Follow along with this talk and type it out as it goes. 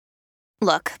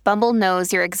Look, Bumble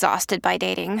knows you're exhausted by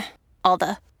dating. All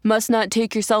the must not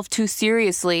take yourself too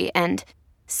seriously and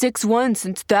 6'1"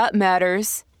 since that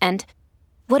matters. And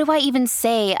what do I even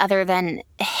say other than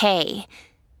hey?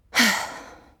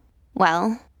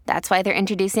 Well, that's why they're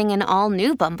introducing an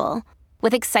all-new Bumble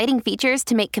with exciting features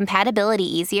to make compatibility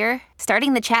easier,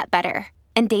 starting the chat better,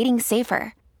 and dating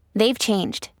safer. They've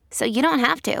changed, so you don't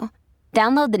have to.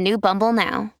 Download the new Bumble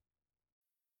now.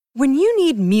 When you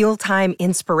need mealtime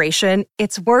inspiration,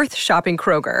 it's worth shopping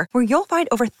Kroger, where you'll find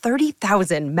over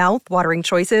 30,000 mouth-watering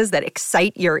choices that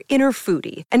excite your inner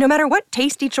foodie. And no matter what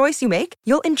tasty choice you make,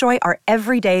 you'll enjoy our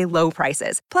everyday low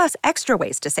prices, plus extra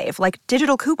ways to save, like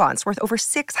digital coupons worth over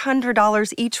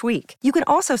 $600 each week. You can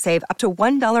also save up to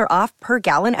 $1 off per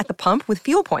gallon at the pump with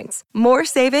fuel points. More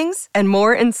savings and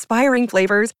more inspiring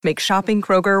flavors make shopping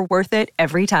Kroger worth it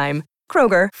every time.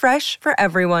 Kroger, fresh for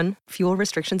everyone. Fuel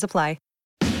restrictions apply.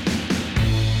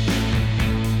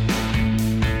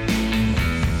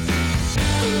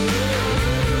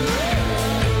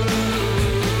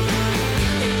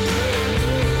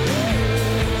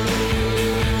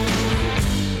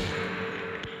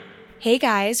 Hey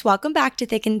guys, welcome back to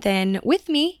Thick and Thin with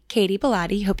me, Katie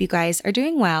Bellotti. Hope you guys are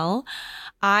doing well.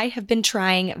 I have been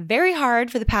trying very hard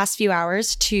for the past few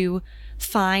hours to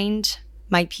find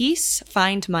my peace,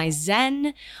 find my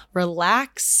zen,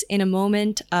 relax in a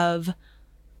moment of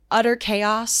utter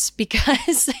chaos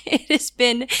because it has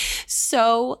been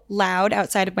so loud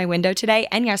outside of my window today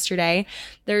and yesterday.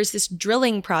 There's this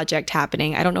drilling project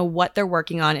happening. I don't know what they're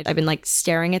working on. I've been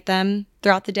staring at them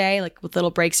throughout the day, with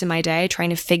little breaks in my day, trying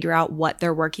to figure out what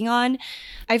they're working on.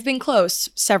 I've been close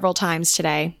several times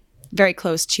today, very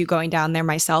close to going down there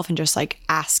myself and just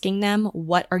asking them,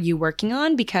 what are you working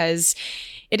on? Because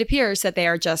it appears that they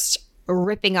are just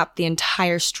ripping up the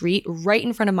entire street right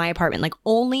in front of my apartment.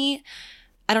 Only,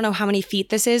 I don't know how many feet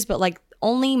this is, but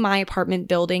only my apartment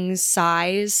building's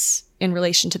size in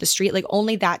relation to the street,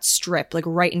 only that strip,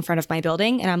 right in front of my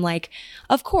building. And I'm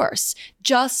of course,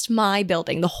 just my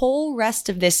building. The whole rest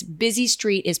of this busy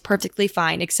street is perfectly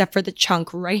fine, except for the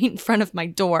chunk right in front of my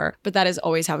door. But that is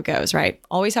always how it goes, right?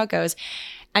 Always how it goes.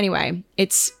 Anyway,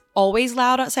 it's always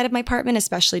loud outside of my apartment,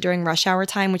 especially during rush hour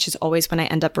time, which is always when I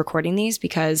end up recording these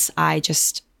because I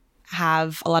just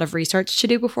have a lot of research to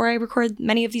do before I record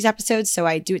many of these episodes. So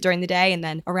I do it during the day, and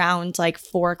then around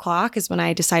 4 o'clock is when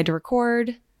I decide to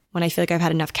record, when I feel like I've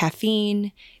had enough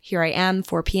caffeine. Here I am,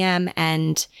 4 p.m.,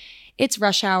 and it's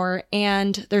rush hour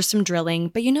and there's some drilling.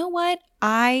 But you know what?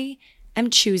 I am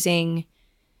choosing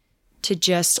to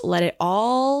just let it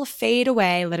all fade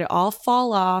away, let it all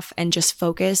fall off, and just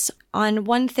focus on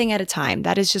one thing at a time.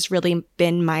 That has just really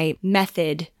been my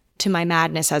method to my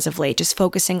madness as of late, just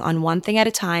focusing on one thing at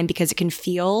a time, because it can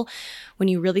feel, when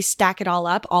you really stack it all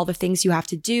up, all the things you have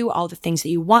to do, all the things that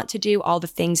you want to do, all the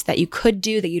things that you could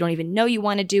do that you don't even know you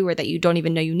want to do or that you don't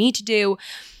even know you need to do.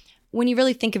 When you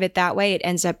really think of it that way, it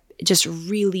ends up just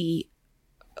really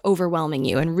overwhelming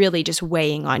you and really just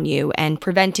weighing on you and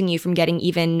preventing you from getting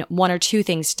even one or two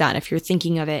things done if you're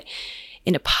thinking of it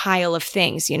in a pile of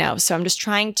things, So I'm just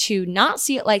trying to not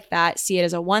see it like that, see it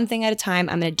as a one thing at a time.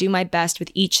 I'm going to do my best with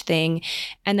each thing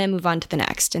and then move on to the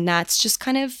next. And that's just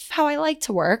kind of how I like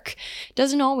to work.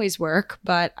 Doesn't always work,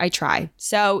 but I try.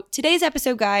 So today's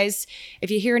episode, guys,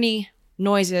 if you hear any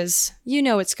noises, you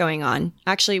know what's going on.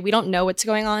 Actually, we don't know what's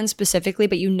going on specifically,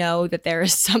 but you know that there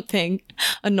is something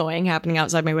annoying happening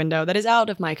outside my window that is out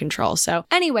of my control. So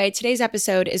anyway, today's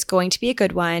episode is going to be a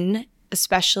good one,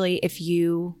 especially if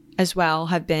you as well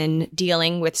have been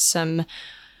dealing with some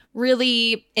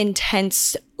really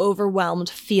intense, overwhelmed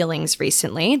feelings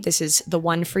recently. This is the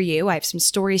one for you. I have some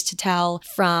stories to tell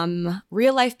from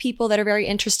real life people that are very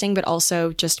interesting, but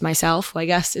also just myself, who I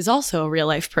guess is also a real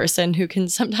life person who can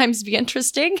sometimes be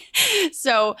interesting.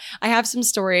 So I have some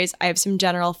stories. I have some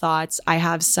general thoughts. I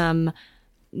have some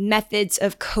methods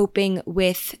of coping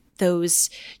with those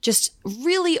just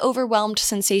really overwhelmed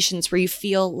sensations where you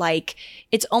feel like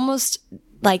it's almost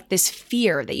like this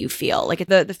fear that you feel, like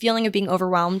the feeling of being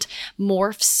overwhelmed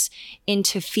morphs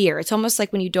into fear. It's almost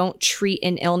like when you don't treat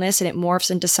an illness and it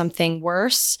morphs into something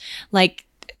worse.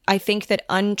 I think that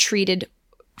untreated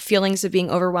feelings of being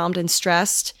overwhelmed and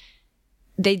stressed,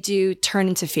 they do turn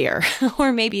into fear,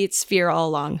 or maybe it's fear all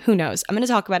along. Who knows? I'm going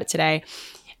to talk about it today,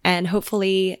 and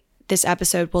hopefully this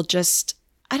episode will just,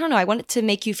 I don't know, I want it to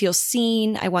make you feel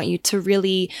seen. I want you to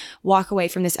really walk away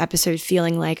from this episode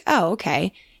feeling like, oh,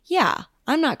 okay, yeah,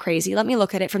 I'm not crazy. Let me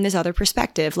look at it from this other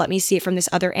perspective. Let me see it from this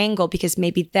other angle, because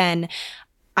maybe then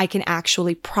I can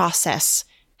actually process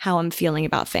how I'm feeling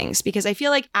about things, because I feel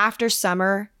like after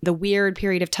summer, the weird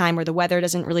period of time where the weather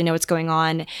doesn't really know what's going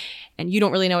on and you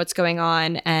don't really know what's going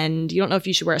on and you don't know if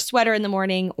you should wear a sweater in the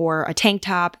morning or a tank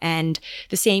top. And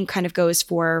the same kind of goes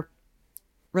for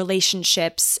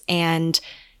relationships and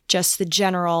just the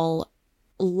general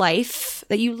life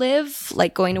that you live,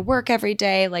 like going to work every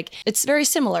day. Like it's very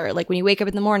similar. Like when you wake up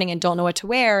in the morning and don't know what to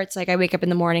wear, it's like I wake up in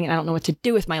the morning and I don't know what to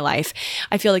do with my life.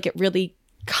 I feel like it really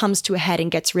comes to a head and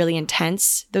gets really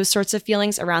intense, those sorts of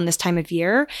feelings around this time of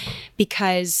year,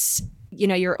 because, you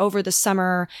know, you're over the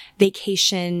summer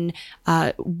vacation,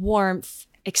 warmth,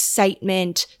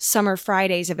 excitement, summer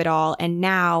Fridays of it all. And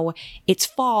now it's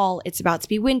fall, it's about to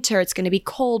be winter, it's going to be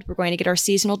cold, we're going to get our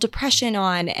seasonal depression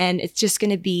on, and it's just going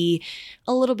to be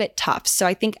a little bit tough. So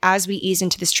I think as we ease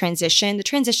into this transition, the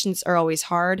transitions are always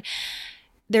hard.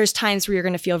 There's times where you're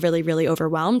going to feel really, really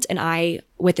overwhelmed. And I,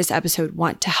 with this episode,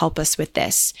 want to help us with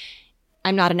this.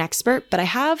 I'm not an expert, but I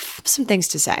have some things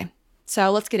to say.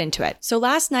 So let's get into it. So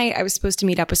last night, I was supposed to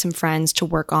meet up with some friends to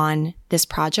work on this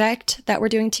project that we're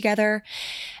doing together.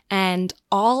 And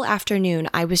all afternoon,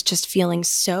 I was just feeling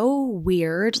so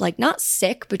weird, like not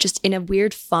sick, but just in a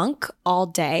weird funk all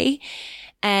day.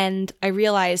 And I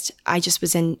realized I just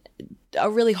was in a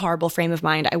really horrible frame of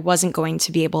mind. I wasn't going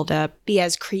to be able to be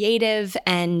as creative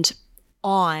and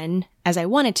on as I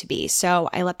wanted to be. So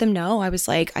I let them know. I was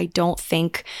like, I don't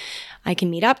think I can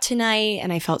meet up tonight.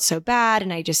 And I felt so bad.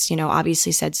 And I just,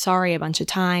 obviously said sorry a bunch of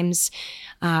times.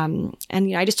 And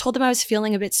I just told them I was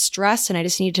feeling a bit stressed and I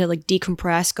just needed to like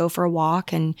decompress, go for a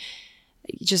walk and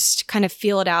just kind of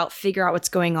feel it out, figure out what's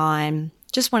going on.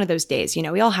 Just one of those days,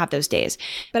 we all have those days.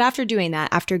 But after doing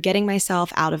that, after getting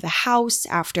myself out of the house,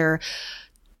 after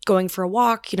going for a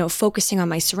walk, focusing on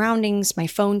my surroundings, my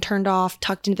phone turned off,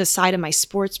 tucked into the side of my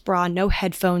sports bra, no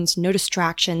headphones, no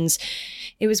distractions.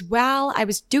 It was while I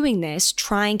was doing this,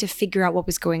 trying to figure out what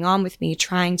was going on with me,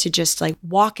 trying to just like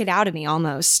walk it out of me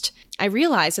almost. I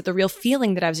realized that the real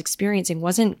feeling that I was experiencing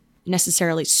wasn't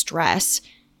necessarily stress.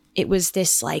 It was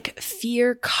this like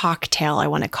fear cocktail, I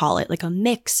want to call it, like a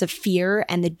mix of fear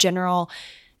and the general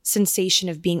sensation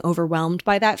of being overwhelmed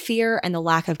by that fear and the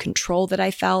lack of control that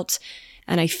I felt.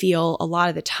 And I feel a lot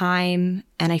of the time,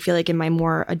 and I feel like in my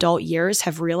more adult years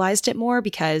have realized it more,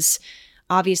 because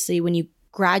obviously when you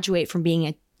graduate from being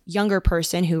a younger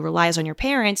person who relies on your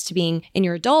parents to being in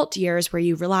your adult years where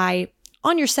you rely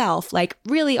on yourself, like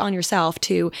really on yourself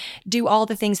to do all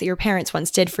the things that your parents once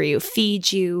did for you,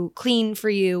 feed you, clean for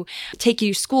you, take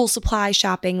you school supply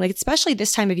shopping. Like, especially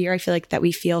this time of year, I feel like that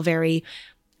we feel very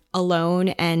alone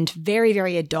and very,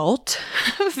 very adult,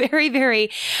 very,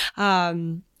 very,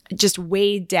 just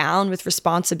weighed down with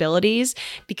responsibilities,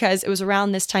 because it was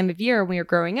around this time of year when we were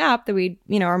growing up that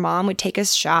our mom would take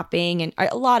us shopping, and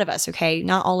a lot of us, okay,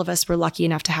 not all of us were lucky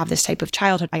enough to have this type of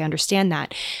childhood. I understand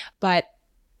that. But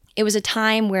it was a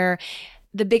time where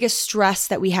the biggest stress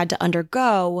that we had to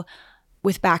undergo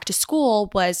with back to school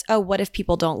was, oh, what if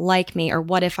people don't like me? Or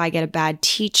what if I get a bad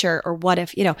teacher? Or what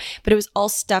if, but it was all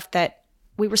stuff that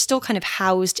we were still kind of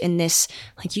housed in this,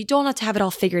 like, you don't have to have it all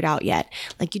figured out yet.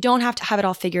 Like, you don't have to have it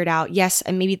all figured out. Yes,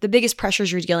 and maybe the biggest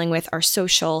pressures you're dealing with are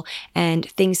social and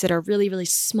things that are really, really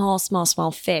small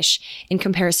fish in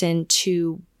comparison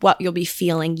to what you'll be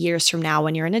feeling years from now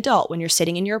when you're an adult, when you're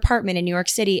sitting in your apartment in New York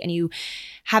City and you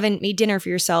haven't made dinner for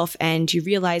yourself and you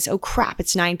realize, oh crap,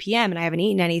 it's 9 p.m. and I haven't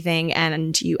eaten anything,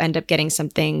 and you end up getting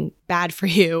something bad for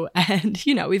you. And,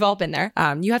 we've all been there.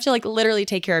 You have to like literally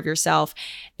take care of yourself.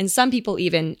 And some people,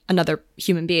 even another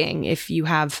human being, if you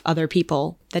have other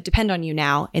people that depend on you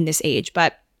now in this age.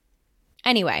 But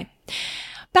anyway,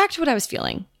 back to what I was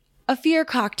feeling. A fear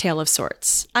cocktail of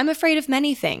sorts. I'm afraid of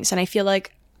many things. And I feel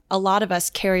like a lot of us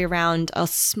carry around a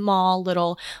small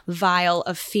little vial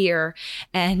of fear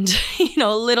and,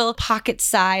 a little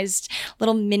pocket-sized,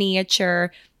 little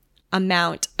miniature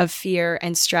amount of fear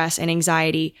and stress and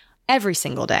anxiety every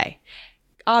single day.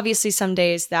 Obviously, some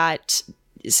days that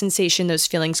sensation, those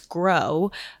feelings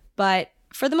grow, but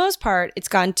for the most part, it's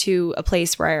gotten to a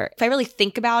place where if I really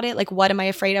think about it, like, what am I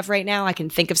afraid of right now? I can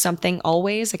think of something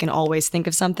always. I can always think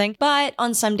of something. But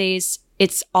on some days,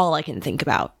 it's all I can think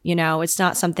about. It's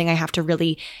not something I have to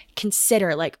really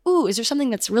consider, like, ooh, is there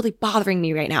something that's really bothering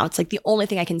me right now? It's like the only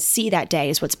thing I can see that day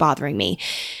is what's bothering me.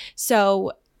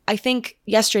 So I think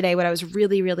yesterday what I was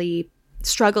really, really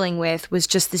struggling with was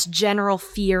just this general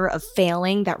fear of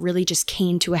failing that really just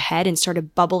came to a head and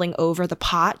started bubbling over the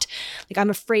pot. Like, I'm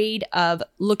afraid of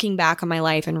looking back on my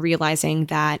life and realizing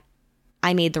that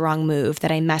I made the wrong move,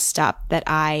 that I messed up, that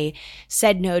I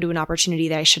said no to an opportunity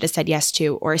that I should have said yes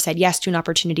to, or I said yes to an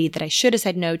opportunity that I should have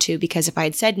said no to, because if I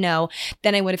had said no,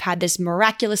 then I would have had this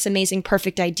miraculous, amazing,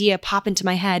 perfect idea pop into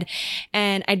my head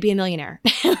and I'd be a millionaire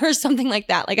or something like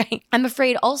that. Like I'm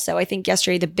afraid also, I think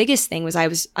yesterday, the biggest thing was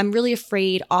I'm really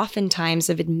afraid oftentimes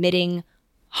of admitting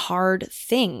hard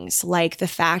things, like the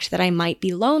fact that I might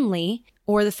be lonely,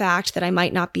 or the fact that I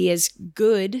might not be as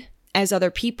good as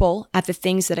other people at the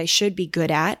things that I should be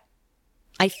good at.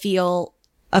 I feel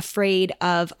afraid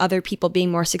of other people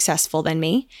being more successful than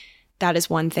me. That is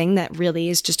one thing that really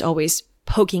is just always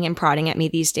poking and prodding at me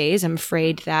these days. I'm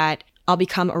afraid that I'll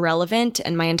become irrelevant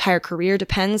and my entire career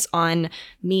depends on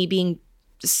me being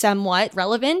somewhat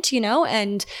relevant,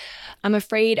 and I'm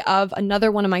afraid of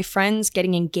another one of my friends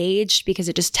getting engaged, because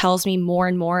it just tells me more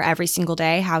and more every single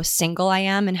day how single I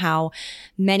am and how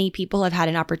many people have had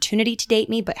an opportunity to date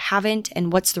me but haven't,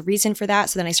 and what's the reason for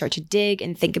that. So then I start to dig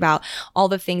and think about all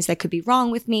the things that could be wrong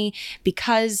with me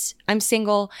because I'm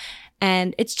single.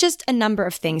 And it's just a number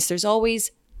of things. There's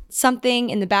always something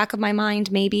in the back of my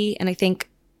mind, maybe. And I think,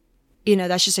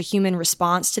 that's just a human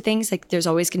response to things. Like there's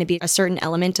always going to be a certain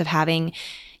element of having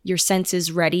your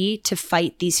senses ready to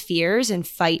fight these fears and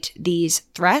fight these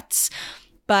threats.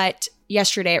 But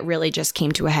yesterday it really just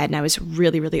came to a head and I was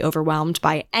really, really overwhelmed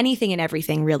by anything and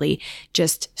everything, really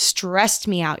just stressed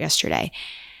me out yesterday.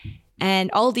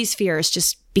 And all of these fears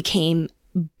just became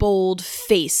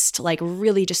bold-faced, like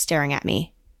really just staring at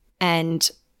me. And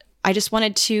I just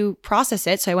wanted to process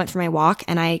it. So I went for my walk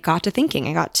and I got to thinking.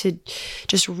 I got to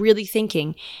just really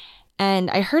thinking. And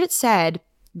I heard it said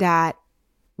that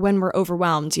when we're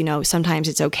overwhelmed, sometimes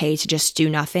it's okay to just do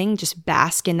nothing, just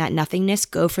bask in that nothingness,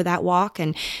 go for that walk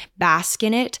and bask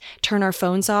in it, turn our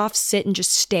phones off, sit and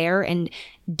just stare and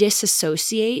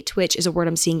disassociate, which is a word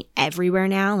I'm seeing everywhere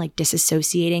now, like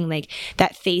disassociating, like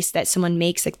that face that someone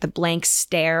makes, like the blank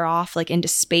stare off, like into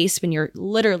space when you're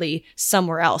literally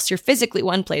somewhere else. You're physically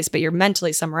one place, but you're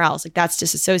mentally somewhere else. Like that's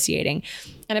disassociating.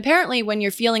 And apparently when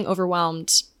you're feeling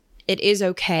overwhelmed, it is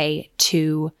okay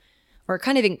to, or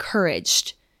kind of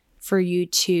encouraged for you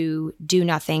to do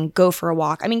nothing, go for a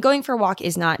walk. I mean, going for a walk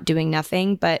is not doing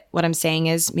nothing, but what I'm saying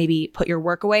is maybe put your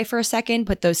work away for a second,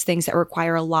 put those things that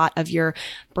require a lot of your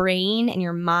brain and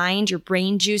your mind, your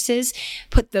brain juices,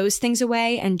 put those things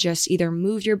away and just either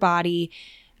move your body,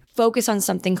 focus on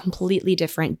something completely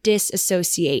different,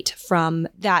 disassociate from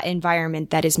that environment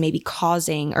that is maybe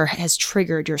causing or has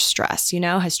triggered your stress,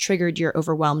 has triggered your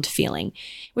overwhelmed feeling,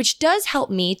 which does help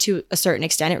me to a certain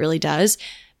extent. It really does.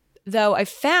 Though I've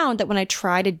found that when I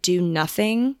try to do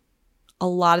nothing, a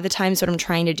lot of the times when I'm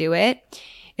trying to do it,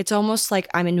 it's almost like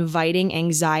I'm inviting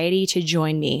anxiety to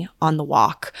join me on the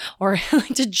walk, or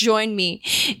to join me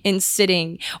in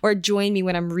sitting, or join me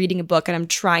when I'm reading a book and I'm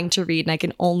trying to read and I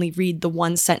can only read the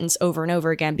one sentence over and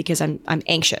over again because I'm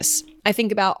anxious. I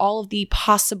think about all of the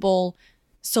possible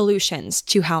solutions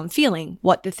to how I'm feeling,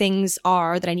 what the things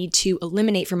are that I need to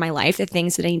eliminate from my life, the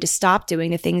things that I need to stop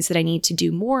doing, the things that I need to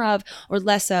do more of or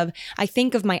less of. I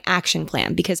think of my action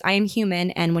plan because I am human.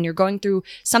 And when you're going through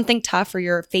something tough or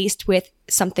you're faced with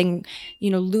something,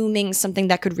 looming, something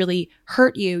that could really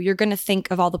hurt you, you're going to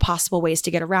think of all the possible ways to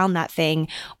get around that thing.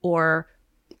 Or,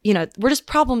 we're just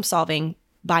problem solving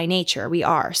by nature. We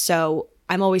are. So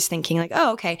I'm always thinking like,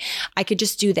 oh, okay, I could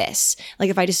just do this. Like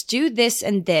if I just do this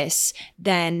and this,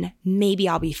 then maybe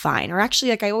I'll be fine. Or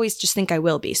actually, like I always just think I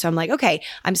will be. So I'm like, okay,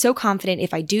 I'm so confident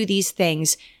if I do these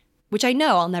things, which I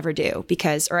know I'll never do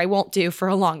or I won't do for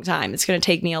a long time. It's going to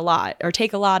take me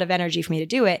take a lot of energy for me to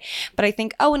do it. But I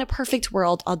think, oh, in a perfect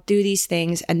world, I'll do these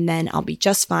things and then I'll be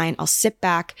just fine. I'll sit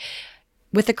back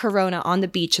with a Corona on the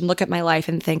beach and look at my life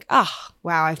and think, oh,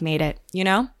 wow, I've made it,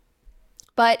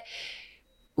 But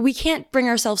we can't bring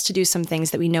ourselves to do some things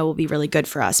that we know will be really good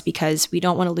for us because we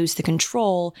don't want to lose the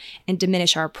control and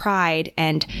diminish our pride,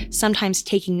 and sometimes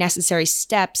taking necessary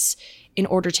steps in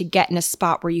order to get in a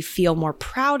spot where you feel more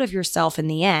proud of yourself in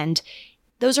the end.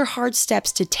 Those are hard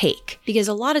steps to take because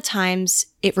a lot of times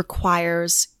it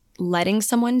requires letting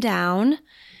someone down.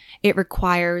 It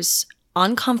requires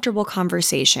uncomfortable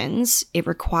conversations. It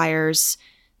requires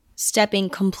stepping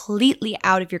completely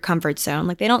out of your comfort zone.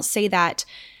 Like they don't say that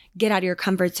get out of your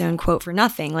comfort zone quote for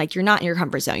nothing. Like you're not in your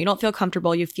comfort zone. You don't feel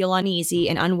comfortable. You feel uneasy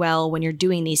and unwell when you're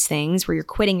doing these things, where you're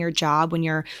quitting your job, when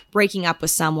you're breaking up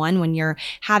with someone, when you're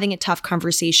having a tough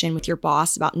conversation with your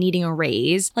boss about needing a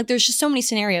raise. Like there's just so many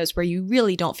scenarios where you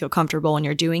really don't feel comfortable when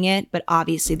you're doing it, but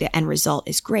obviously the end result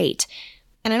is great.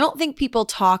 And I don't think people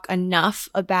talk enough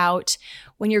about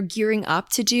when you're gearing up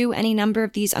to do any number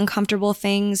of these uncomfortable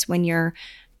things, when you're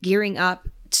gearing up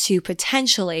to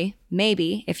potentially,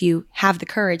 maybe, if you have the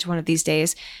courage one of these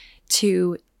days,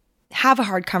 to have a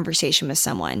hard conversation with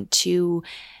someone, to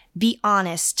be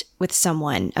honest with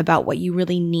someone about what you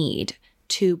really need,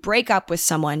 to break up with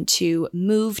someone, to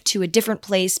move to a different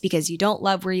place because you don't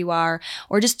love where you are,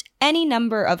 or just any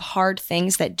number of hard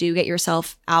things that do get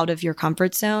yourself out of your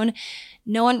comfort zone.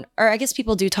 No one, or I guess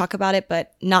people do talk about it,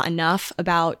 but not enough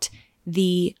about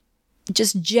the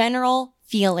just general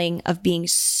feeling of being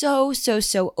so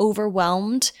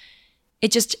overwhelmed.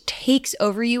 It just takes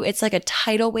over you. It's like a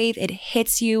tidal wave. It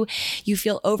hits you. You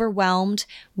feel overwhelmed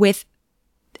with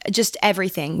just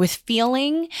everything, with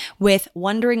feeling, with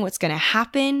wondering what's going to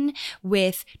happen,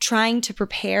 with trying to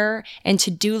prepare and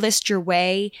to-do list your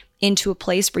way into a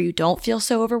place where you don't feel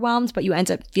so overwhelmed, but you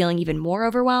end up feeling even more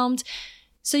overwhelmed.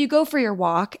 So you go for your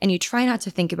walk and you try not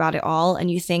to think about it all. And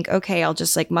you think, okay, I'll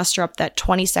just like muster up that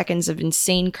 20 seconds of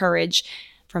insane courage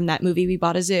from that movie, We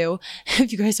Bought a Zoo, if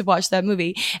you guys have watched that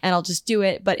movie, and I'll just do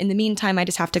it. But in the meantime, I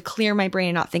just have to clear my brain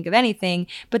and not think of anything.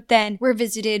 But then we're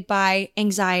visited by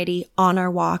anxiety on our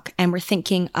walk, and we're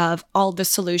thinking of all the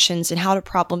solutions and how to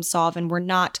problem solve, and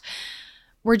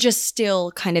we're just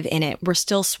still kind of in it. We're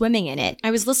still swimming in it.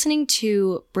 I was listening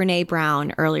to Brené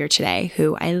Brown earlier today,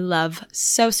 who I love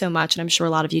so much, and I'm sure a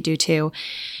lot of you do too.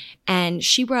 And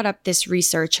she brought up this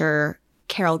researcher,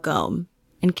 Carol Gomm.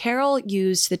 And Carol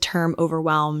used the term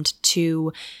overwhelmed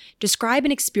to describe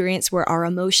an experience where our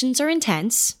emotions are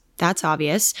intense. That's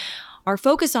obvious. Our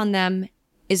focus on them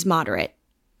is moderate.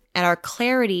 And our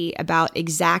clarity about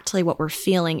exactly what we're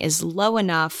feeling is low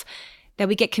enough that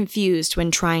we get confused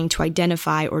when trying to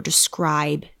identify or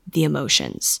describe the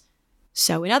emotions.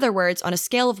 So in other words, on a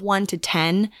scale of 1 to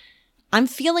 10, I'm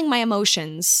feeling my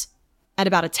emotions at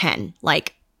about a 10,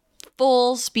 like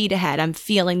full speed ahead. I'm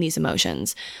feeling these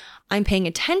emotions. I'm paying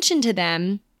attention to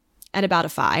them at about a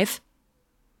 5.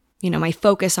 My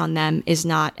focus on them is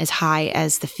not as high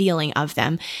as the feeling of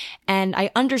them. And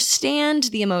I understand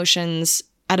the emotions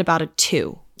at about a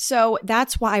 2. So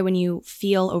that's why when you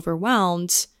feel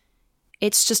overwhelmed,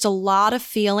 it's just a lot of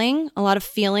feeling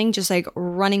just like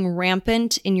running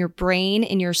rampant in your brain,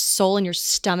 in your soul, in your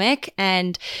stomach,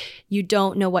 and you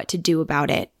don't know what to do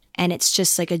about it. And it's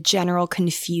just like a general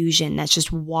confusion that's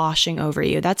just washing over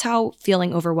you. That's how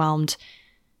feeling overwhelmed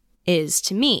is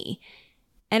to me.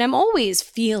 And I'm always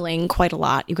feeling quite a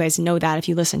lot. You guys know that if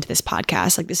you listen to this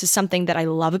podcast. Like, this is something that I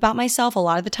love about myself a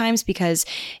lot of the times because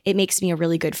it makes me a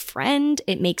really good friend.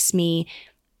 It makes me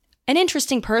an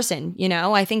interesting person.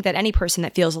 I think that any person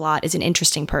that feels a lot is an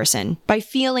interesting person. By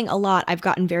feeling a lot, I've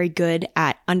gotten very good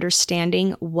at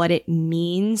understanding what it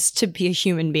means to be a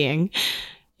human being.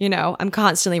 I'm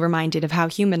constantly reminded of how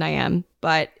human I am.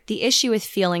 But the issue with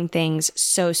feeling things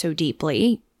so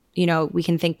deeply, we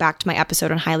can think back to my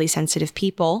episode on highly sensitive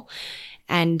people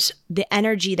and the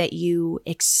energy that you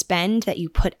expend, that you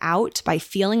put out by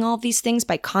feeling all of these things,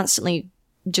 by constantly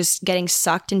just getting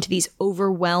sucked into these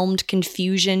overwhelmed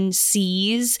confusion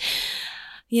seas.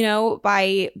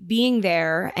 By being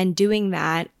there and doing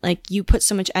that, like, you put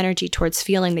so much energy towards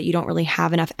feeling that you don't really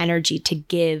have enough energy to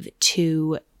give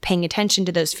to paying attention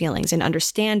to those feelings and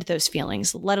understand those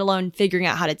feelings, let alone figuring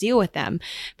out how to deal with them.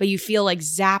 But you feel like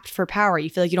zapped for power.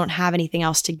 You feel like you don't have anything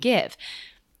else to give.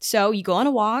 So you go on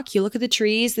a walk, you look at the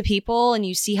trees, the people, and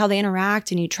you see how they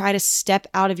interact, and you try to step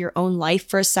out of your own life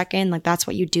for a second. Like, that's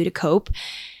what you do to cope.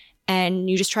 And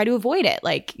you just try to avoid it.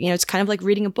 Like, it's kind of like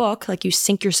reading a book. Like, you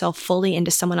sink yourself fully into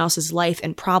someone else's life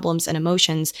and problems and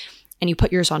emotions, and you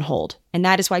put yours on hold. And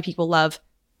that is why people love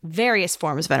various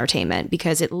forms of entertainment,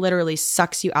 because it literally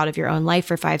sucks you out of your own life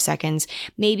for 5 seconds.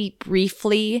 Maybe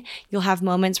briefly, you'll have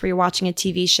moments where you're watching a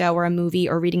TV show or a movie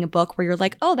or reading a book where you're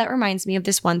like, oh, that reminds me of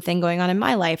this one thing going on in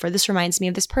my life, or this reminds me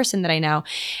of this person that I know.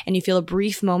 And you feel a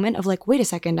brief moment of like, wait a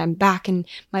second, I'm back in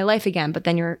my life again. But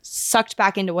then you're sucked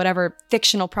back into whatever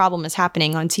fictional problem is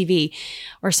happening on TV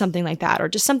or something like that, or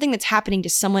just something that's happening to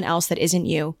someone else that isn't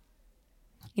you.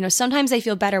 Sometimes I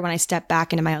feel better when I step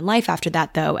back into my own life after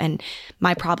that, though, and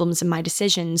my problems and my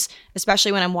decisions,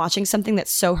 especially when I'm watching something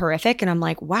that's so horrific and I'm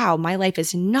like, wow, my life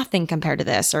is nothing compared to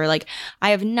this, or like,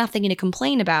 I have nothing to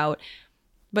complain about.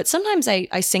 But sometimes I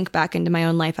sink back into my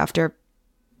own life after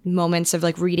moments of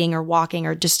like reading or walking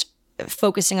or just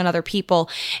focusing on other people.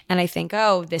 And I think,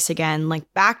 oh, this again,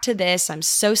 like back to this. I'm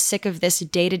so sick of this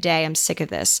day to day. I'm sick of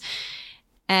this.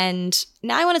 And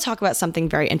now I want to talk about something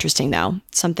very interesting, though,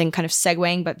 something kind of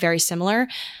segueing, but very similar.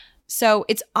 So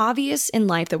it's obvious in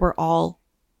life that we're all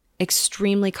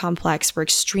extremely complex. We're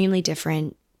extremely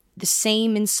different, the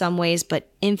same in some ways, but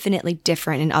infinitely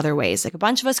different in other ways. Like, a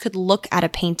bunch of us could look at a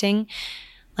painting,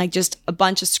 like just a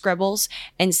bunch of scribbles,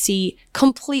 and see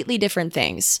completely different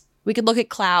things. We could look at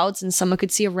clouds and someone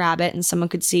could see a rabbit and someone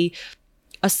could see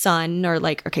a sun, or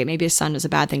like, okay, maybe a sun is a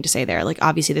bad thing to say there. Like,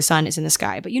 obviously the sun is in the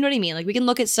sky, but you know what I mean? Like, we can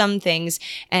look at some things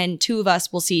and two of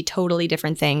us will see totally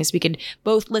different things. We could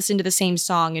both listen to the same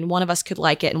song and one of us could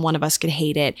like it and one of us could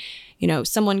hate it. You know,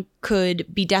 someone could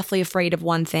be deathly afraid of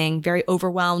one thing, very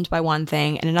overwhelmed by one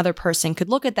thing, and another person could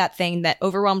look at that thing that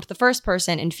overwhelmed the first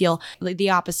person and feel like the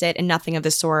opposite and nothing of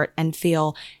the sort, and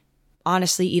feel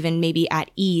honestly even maybe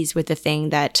at ease with the thing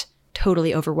that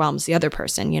totally overwhelms the other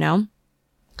person, you know?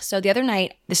 So the other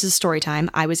night, this is story time,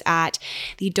 I was at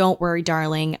the Don't Worry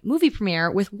Darling movie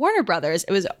premiere with Warner Brothers.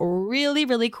 It was really,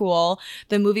 really cool.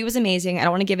 The movie was amazing. I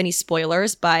don't want to give any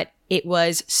spoilers, but it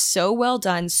was so well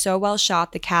done, so well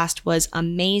shot. The cast was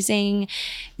amazing.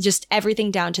 Just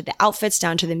everything down to the outfits,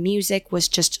 down to the music was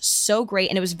just so great.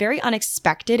 And it was very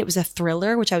unexpected. It was a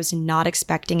thriller, which I was not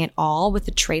expecting at all with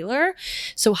the trailer.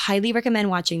 So highly recommend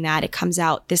watching that. It comes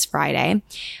out this Friday.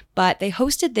 But they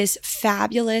hosted this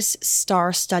fabulous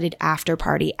star-studded after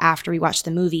party after we watched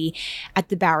the movie at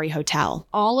the Bowery Hotel.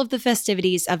 All of the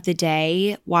festivities of the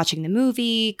day, watching the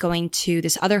movie, going to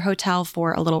this other hotel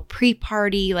for a little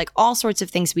pre-party, like all sorts of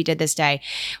things we did this day.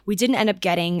 We didn't end up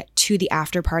getting to the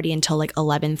after party until like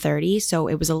 11:30, so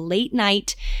it was a late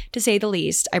night to say the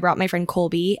least. I brought my friend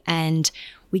Colby and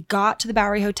we got to the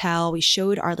Bowery Hotel. We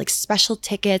showed our like special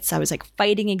tickets. I was like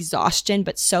fighting exhaustion,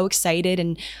 but so excited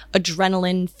and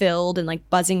adrenaline filled and like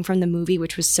buzzing from the movie,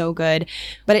 which was so good.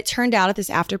 But it turned out at this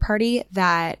after party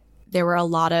that there were a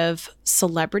lot of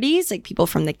celebrities, like people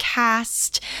from the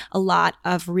cast, a lot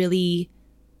of really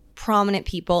prominent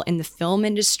people in the film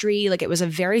industry. Like, it was a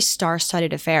very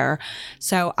star-studded affair.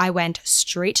 So I went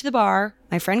straight to the bar.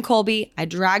 My friend Colby, I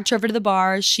dragged her over to the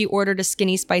bar. She ordered a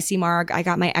skinny spicy marg. I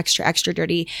got my extra, extra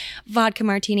dirty vodka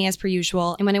martini as per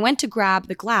usual. And when I went to grab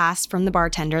the glass from the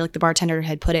bartender, like the bartender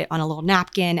had put it on a little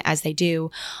napkin as they do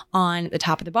on the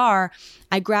top of the bar,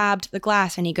 I grabbed the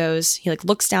glass and he like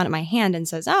looks down at my hand and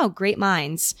says, "Oh, great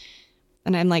minds."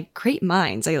 And I'm like, "Great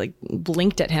minds?" I like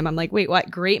blinked at him. I'm like, "Wait,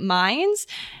 what? Great minds?"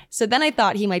 So then I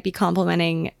thought he might be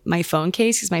complimenting my phone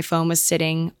case because my phone was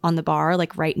sitting on the bar,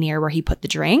 like right near where he put the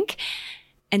drink.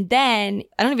 And then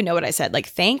I don't even know what I said, like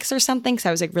thanks or something. Cause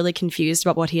I was like really confused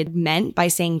about what he had meant by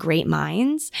saying great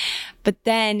minds. But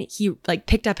then he like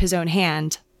picked up his own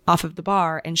hand off of the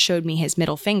bar and showed me his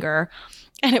middle finger.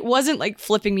 And it wasn't like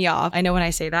flipping me off. I know when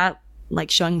I say that,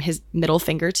 like showing his middle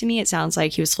finger to me, it sounds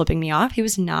like he was flipping me off. He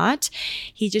was not.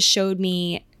 He just showed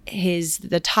me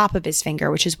the top of his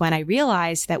finger, which is when I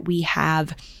realized that we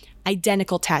have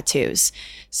identical tattoos.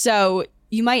 So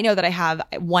you might know that I have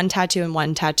one tattoo and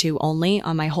one tattoo only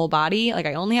on my whole body. Like,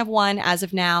 I only have one as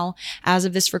of now, as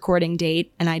of this recording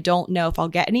date, and I don't know if I'll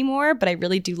get any more, but I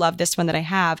really do love this one that I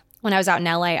have. When I was out in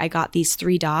LA, I got these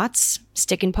 3 dots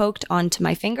stick and poked onto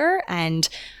my finger. And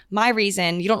my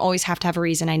reason, you don't always have to have a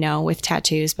reason, I know, with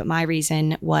tattoos, but my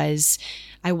reason was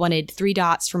I wanted 3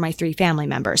 dots for my 3 family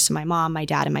members. So my mom, my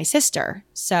dad, and my sister.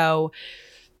 So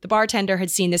the bartender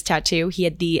had seen this tattoo. He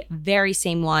had the very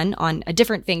same one on a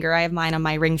different finger. I have mine on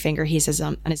my ring finger. He says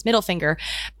on his middle finger.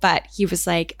 But he was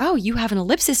like, "Oh, you have an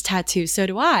ellipsis tattoo. So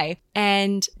do I."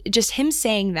 And just him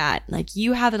saying that, like,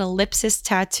 "You have an ellipsis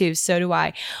tattoo. So do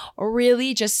I,"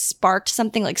 really just sparked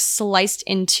something, like sliced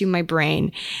into my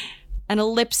brain. An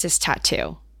ellipsis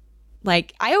tattoo.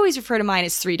 Like, I always refer to mine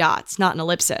as 3 dots, not an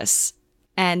ellipsis.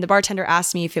 And the bartender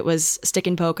asked me if it was stick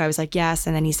and poke. I was like, yes.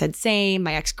 And then he said, same.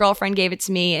 My ex-girlfriend gave it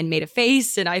to me and made a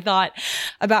face. And I thought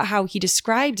about how he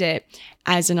described it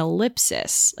as an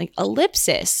ellipsis. Like,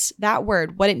 ellipsis, that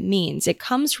word, what it means, it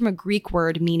comes from a Greek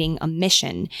word meaning a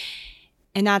mission.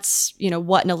 And that's,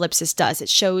 what an ellipsis does. It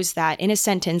shows that in a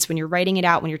sentence, when you're writing it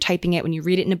out, when you're typing it, when you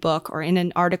read it in a book or in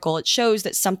an article, it shows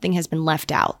that something has been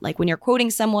left out. Like when you're quoting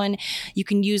someone, you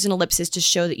can use an ellipsis to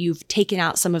show that you've taken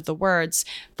out some of the words,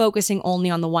 focusing only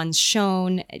on the ones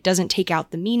shown. It doesn't take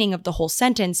out the meaning of the whole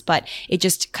sentence, but it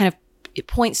just kind of it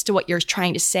points to what you're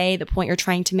trying to say, the point you're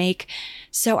trying to make.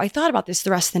 So I thought about this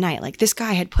the rest of the night. Like, this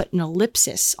guy had put an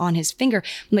ellipsis on his finger.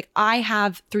 I'm like, I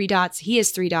have 3 dots. He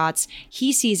has 3 dots.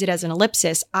 He sees it as an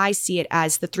ellipsis. I see it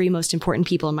as the 3 most important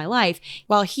people in my life,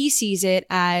 while he sees it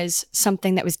as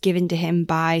something that was given to him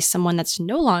by someone that's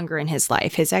no longer in his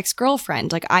life, his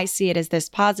ex-girlfriend. Like, I see it as this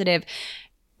positive,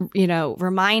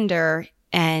 reminder.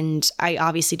 And I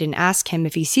obviously didn't ask him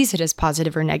if he sees it as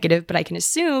positive or negative, but I can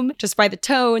assume just by the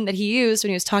tone that he used when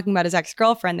he was talking about his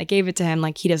ex-girlfriend that gave it to him,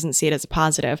 like, he doesn't see it as a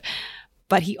positive.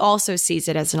 But he also sees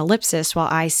it as an ellipsis while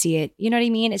I see it. You know what I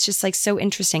mean? It's just like so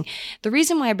interesting. The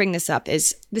reason why I bring this up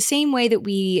is the same way that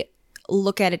we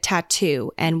look at a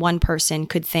tattoo and one person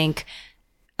could think,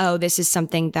 oh, this is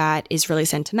something that is really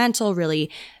sentimental,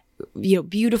 really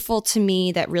beautiful to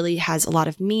me, that really has a lot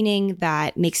of meaning,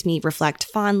 that makes me reflect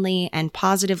fondly and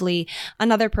positively.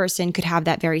 Another person could have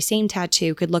that very same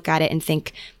tattoo, could look at it and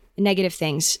think negative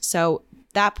things. So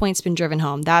that point's been driven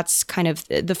home. That's kind of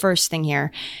the first thing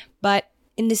here. But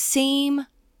in the same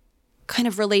kind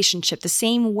of relationship, the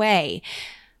same way,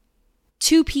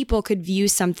 two people could view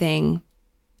something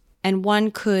and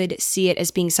one could see it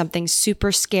as being something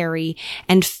super scary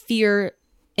and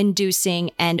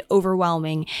fear-inducing and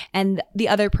overwhelming. And the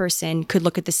other person could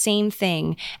look at the same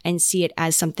thing and see it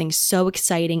as something so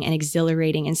exciting and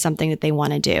exhilarating and something that they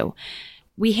want to do.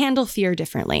 We handle fear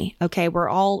differently, okay? We're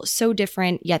all so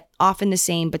different, yet often the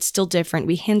same, but still different.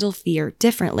 We handle fear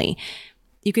differently.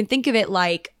 You can think of it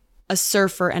like a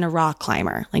surfer and a rock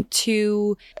climber, like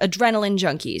two adrenaline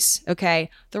junkies, okay?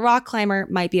 The rock climber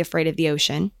might be afraid of the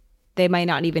ocean. They might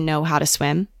not even know how to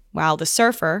swim, while the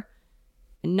surfer,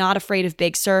 not afraid of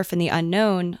big surf and the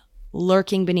unknown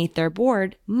lurking beneath their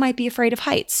board, might be afraid of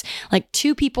heights. Like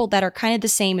two people that are kind of the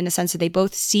same in the sense that they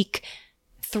both seek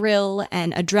thrill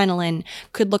and adrenaline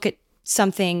could look at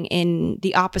something in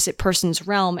the opposite person's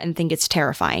realm and think it's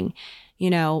terrifying.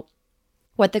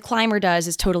 What the climber does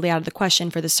is totally out of the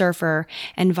question for the surfer,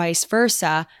 and vice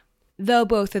versa, though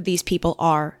both of these people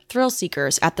are thrill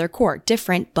seekers at their core,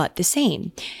 different but the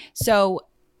same. So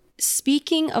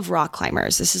speaking of rock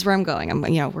climbers, this is where I'm going.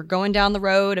 We're going down the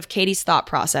road of Katie's thought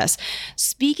process.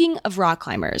 Speaking of rock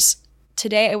climbers,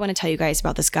 today I want to tell you guys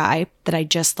about this guy that I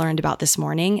just learned about this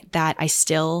morning that I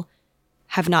still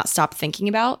have not stopped thinking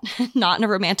about, not in a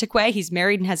romantic way. He's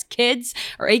married and has kids,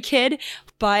 or a kid,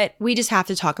 but we just have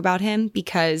to talk about him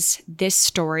because this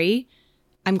story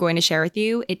I'm going to share with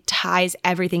you, it ties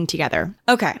everything together.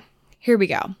 Okay, here we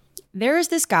go. There is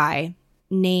this guy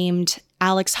named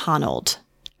Alex Honnold.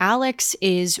 Alex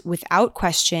is, without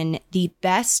question, the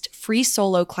best free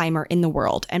solo climber in the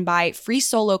world. And by free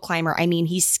solo climber, I mean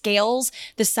he scales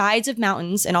the sides of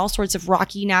mountains and all sorts of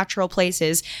rocky, natural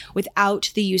places without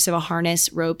the use of a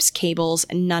harness, ropes, cables,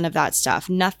 none of that stuff.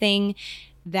 Nothing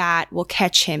that will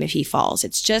catch him if he falls.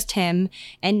 It's just him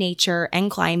and nature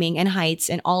and climbing and heights,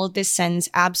 and all of this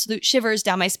sends absolute shivers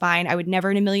down my spine. I would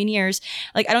never in a million years,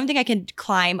 I don't think I could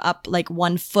climb up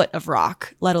 1 foot of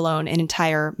rock, let alone an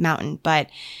entire mountain.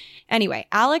 But anyway,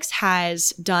 Alex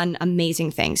has done amazing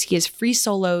things. He has free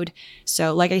soloed,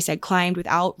 so like I said, climbed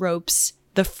without ropes,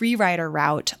 the free rider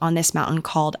route on this mountain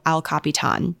called El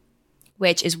Capitan,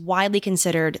 which is widely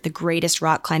considered the greatest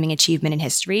rock climbing achievement in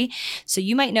history. So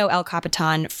you might know El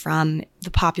Capitan from the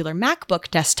popular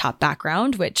MacBook desktop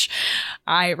background, which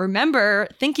I remember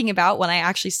thinking about when I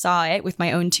actually saw it with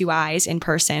my own two eyes in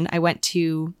person. I went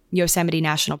to Yosemite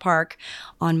National Park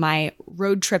on my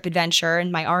road trip adventure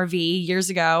in my RV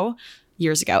years ago,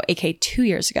 aka 2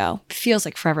 years ago. Feels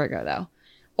like forever ago though.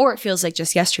 Or it feels like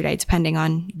just yesterday, depending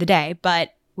on the day.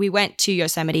 But we went to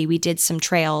Yosemite, we did some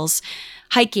trails,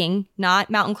 hiking, not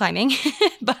mountain climbing,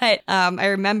 but I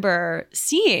remember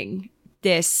seeing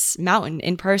this mountain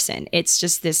in person. It's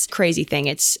just this crazy thing.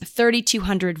 It's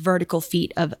 3,200 vertical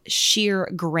feet of sheer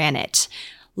granite.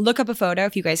 Look up a photo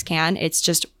if you guys can. It's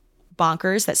just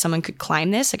bonkers that someone could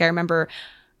climb this. I remember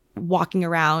walking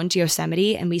around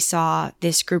Yosemite and we saw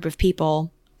this group of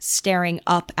people staring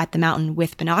up at the mountain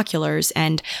with binoculars.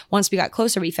 And once we got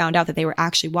closer, we found out that they were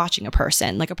actually watching a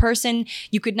person. Like a person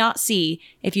you could not see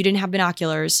if you didn't have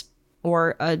binoculars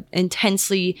or an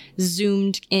intensely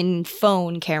zoomed in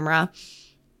phone camera.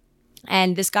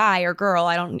 And this guy or girl,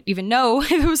 I don't even know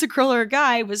if it was a girl or a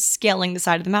guy, was scaling the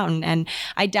side of the mountain. And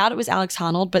I doubt it was Alex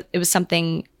Honnold, but it was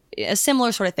a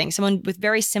similar sort of thing, someone with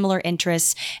very similar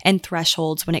interests and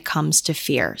thresholds when it comes to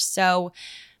fear. So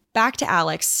back to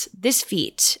Alex, this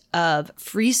feat of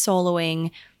free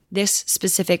soloing this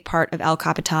specific part of El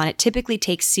Capitan, it typically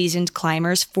takes seasoned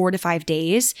climbers 4 to 5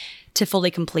 days to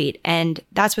fully complete. And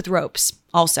that's with ropes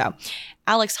also.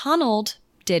 Alex Honnold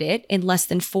did it in less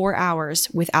than 4 hours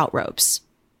without ropes.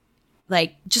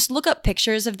 Just look up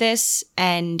pictures of this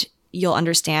and you'll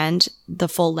understand the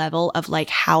full level of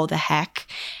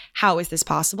how is this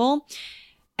possible?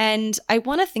 And I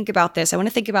want to think about this. I want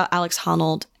to think about Alex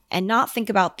Honnold and not think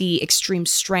about the extreme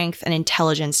strength and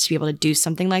intelligence to be able to do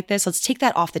something like this. Let's take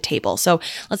that off the table. So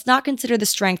let's not consider the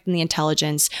strength and the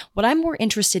intelligence. What I'm more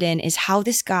interested in is how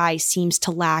this guy seems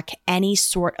to lack any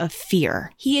sort of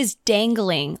fear. He is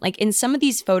dangling, in some of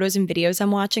these photos and videos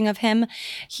I'm watching of him,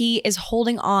 he is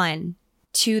holding on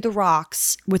to the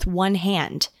rocks with one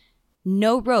hand,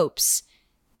 no ropes,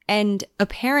 and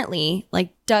apparently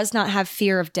does not have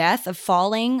fear of death, of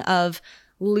falling, of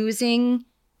losing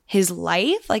his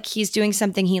life. He's doing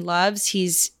something he loves.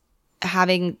 He's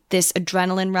having this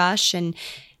adrenaline rush and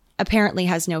apparently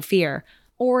has no fear.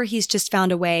 or he's just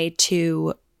found a way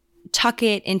to tuck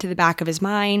it into the back of his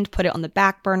mind, put it on the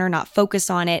back burner, not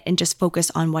focus on it, and just focus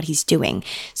on what he's doing.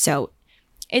 So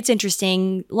it's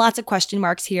interesting. Lots of question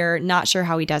marks here. Not sure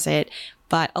how he does it,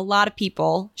 but a lot of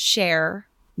people share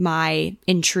my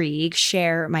intrigue,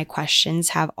 share my questions,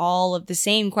 have all of the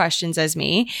same questions as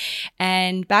me.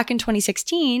 And back in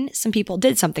 2016, some people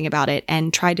did something about it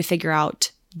and tried to figure out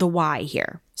the why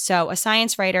here. So a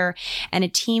science writer and a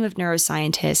team of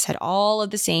neuroscientists had all of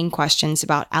the same questions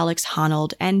about Alex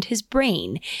Honnold and his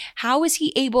brain. How is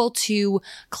he able to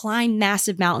climb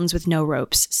massive mountains with no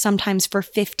ropes, sometimes for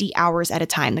 50 hours at a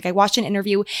time? Like, I watched an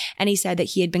interview and he said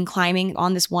that he had been climbing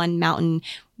on this one mountain,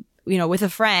 with a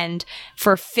friend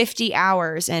for 50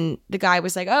 hours. And the guy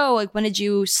was like, oh, like, when did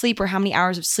you sleep, or how many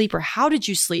hours of sleep, or how did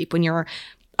you sleep when you're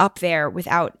up there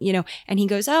without, and he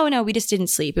goes, oh no, we just didn't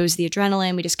sleep. It was the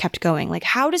adrenaline. We just kept going. Like,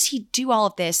 how does he do all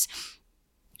of this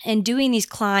and doing these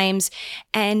climbs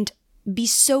and be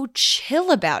so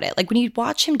chill about it? Like, when you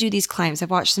watch him do these climbs,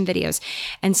 I've watched some videos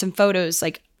and some photos,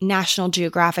 like National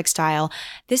Geographic style.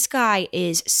 This guy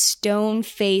is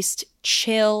stone-faced,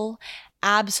 chill,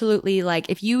 absolutely. Like,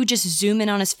 if you just zoom in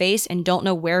on his face and don't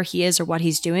know where he is or what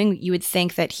he's doing, you would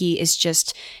think that he is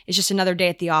just another day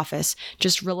at the office,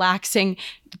 just relaxing,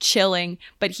 chilling,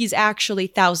 but he's actually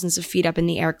thousands of feet up in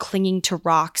the air, clinging to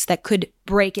rocks that could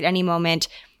break at any moment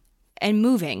and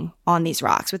moving on these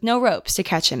rocks with no ropes to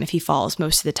catch him if he falls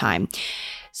most of the time.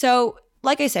 So,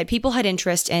 like I said, people had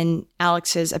interest in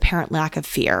Alex's apparent lack of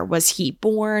fear. Was he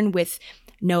born with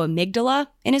no amygdala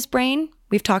in his brain?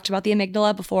 We've talked about the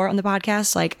amygdala before on the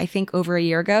podcast, like I think over a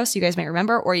year ago. So you guys might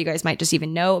remember, or you guys might just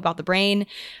even know about the brain.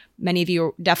 Many of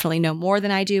you definitely know more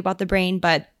than I do about the brain,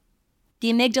 but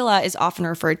the amygdala is often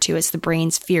referred to as the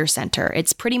brain's fear center.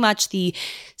 It's pretty much the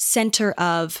center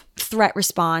of threat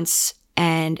response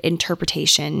and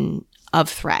interpretation of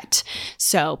threat.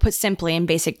 So put simply, in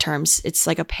basic terms, it's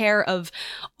like a pair of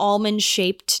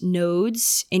almond-shaped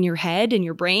nodes in your head, in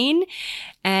your brain,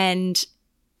 and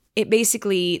it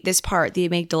basically, this part, the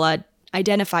amygdala,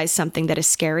 identifies something that is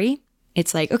scary.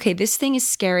 It's like, okay, this thing is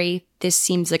scary. This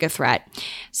seems like a threat,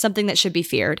 something that should be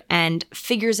feared, and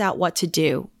figures out what to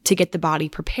do to get the body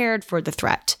prepared for the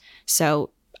threat. So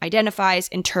identifies,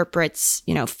 interprets,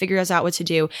 figures out what to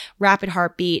do, rapid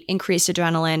heartbeat, increased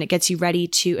adrenaline. It gets you ready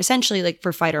to essentially, like,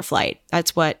 for fight or flight.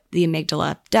 That's what the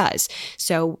amygdala does.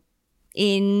 So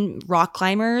in rock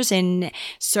climbers and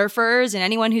surfers and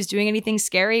anyone who's doing anything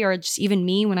scary, or just even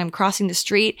me when I'm crossing the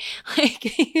street, like,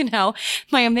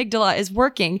 my amygdala is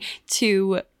working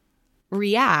to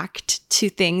react to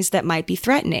things that might be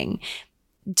threatening,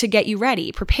 to get you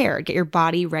ready, prepared, get your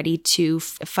body ready to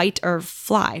fight or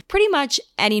fly. Pretty much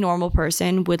any normal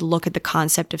person would look at the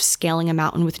concept of scaling a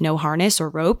mountain with no harness or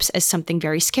ropes as something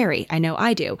very scary. I know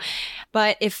I do.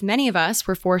 But if many of us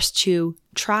were forced to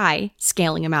try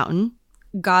scaling a mountain,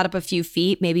 got up a few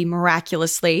feet, maybe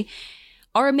miraculously,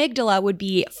 our amygdala would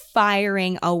be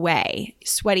firing away.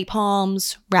 Sweaty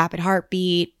palms, rapid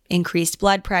heartbeat, increased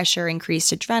blood pressure,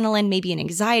 increased adrenaline, maybe an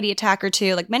anxiety attack or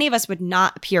two. Like, many of us would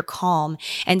not appear calm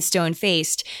and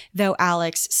stone-faced, though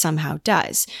Alex somehow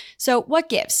does. So what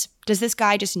gives? Does this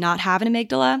guy just not have an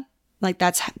amygdala? Like,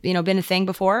 that's, been a thing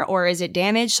before? Or is it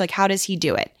damaged? Like, how does he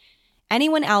do it?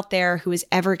 Anyone out there who has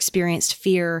ever experienced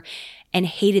fear and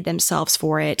hated themselves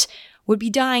for it would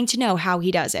be dying to know how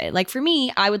he does it. Like, for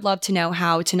me, I would love to know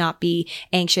how to not be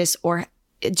anxious or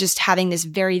just having this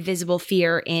very visible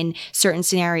fear in certain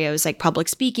scenarios, like public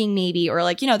speaking maybe, or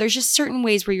like, there's just certain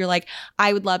ways where you're like,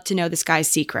 I would love to know this guy's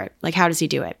secret. Like, how does he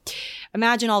do it?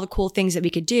 Imagine all the cool things that we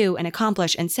could do and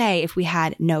accomplish and say if we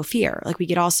had no fear. Like, we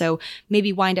could also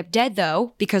maybe wind up dead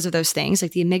though because of those things.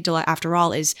 Like, the amygdala, after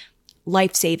all, is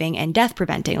life-saving and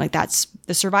death-preventing. Like, that's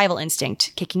the survival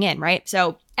instinct kicking in, right?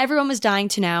 So everyone was dying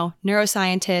to know,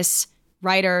 neuroscientists,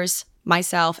 writers,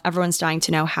 myself, everyone's dying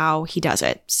to know how he does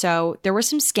it. So there were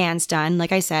some scans done.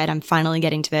 Like I said, I'm finally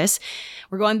getting to this.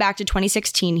 We're going back to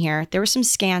 2016 here. There were some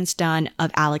scans done of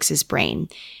Alex's brain.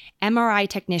 MRI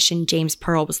technician James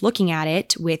Pearl was looking at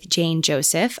it with Jane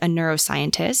Joseph, a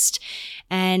neuroscientist.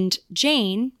 And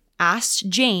Jane asked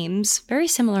James, very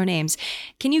similar names,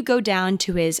 can you go down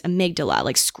to his amygdala?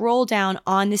 Like, scroll down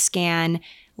on the scan,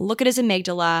 look at his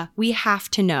amygdala. We have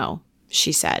to know,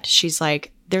 she said. She's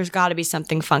like, there's got to be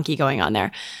something funky going on there.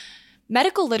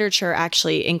 Medical literature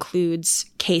actually includes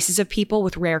cases of people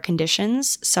with rare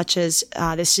conditions, such as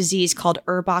this disease called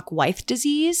Urbach-Wiethe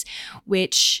disease,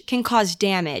 which can cause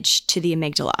damage to the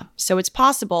amygdala. So it's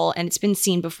possible, and it's been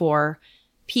seen before,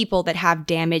 people that have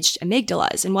damaged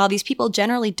amygdalas. And while these people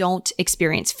generally don't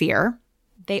experience fear,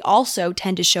 they also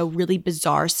tend to show really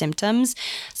bizarre symptoms,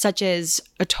 such as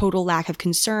a total lack of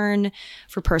concern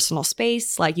for personal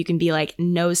space. Like you can be like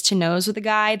nose to nose with a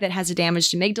guy that has a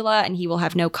damaged amygdala and he will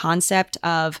have no concept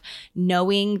of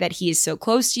knowing that he is so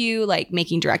close to you, like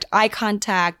making direct eye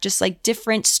contact, just like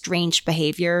different strange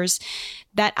behaviors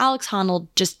that Alex Honnold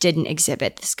just didn't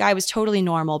exhibit. This guy was totally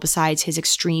normal besides his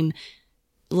extreme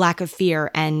lack of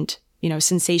fear and,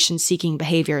 sensation-seeking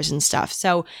behaviors and stuff.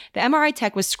 So the MRI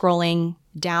tech was scrolling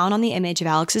down on the image of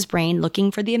Alex's brain,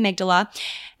 looking for the amygdala,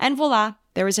 and voila,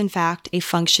 there was in fact a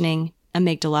functioning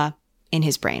amygdala in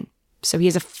his brain. So he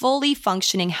has a fully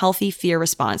functioning, healthy fear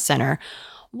response center.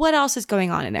 What else is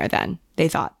going on in there then, they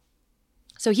thought?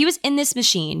 So he was in this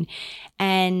machine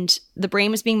and the brain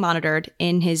was being monitored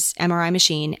in his MRI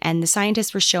machine, and the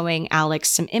scientists were showing Alex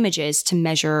some images to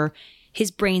measure his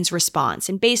brain's response.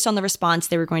 And based on the response,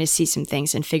 they were going to see some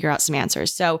things and figure out some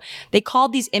answers. So they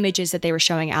called these images that they were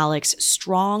showing Alex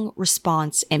strong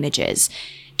response images.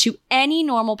 To any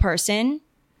normal person,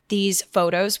 these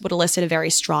photos would elicit a very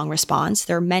strong response.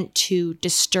 They're meant to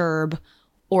disturb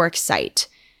or excite.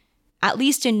 At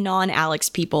least in non-Alex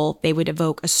people, they would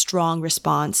evoke a strong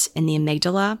response in the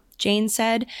amygdala, Jane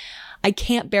said. I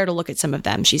can't bear to look at some of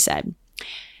them, she said.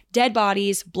 Dead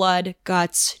bodies, blood,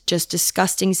 guts, just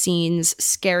disgusting scenes,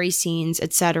 scary scenes,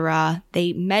 etc.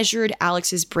 They measured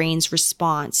Alex's brain's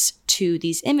response to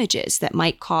these images that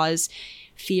might cause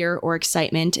fear or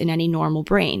excitement in any normal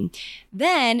brain.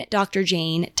 Then Dr.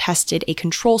 Jane tested a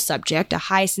control subject, a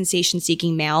high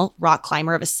sensation-seeking male rock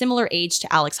climber of a similar age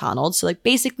to Alex Honnold. So like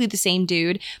basically the same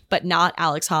dude, but not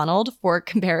Alex Honnold for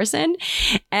comparison.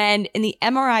 And in the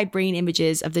MRI brain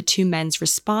images of the two men's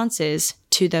responses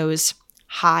to those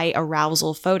high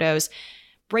arousal photos,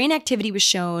 brain activity was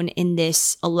shown in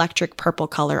this electric purple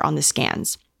color on the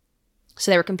scans.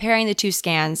 So they were comparing the two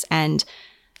scans, and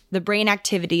the brain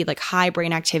activity, like high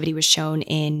brain activity, was shown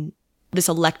in this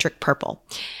electric purple.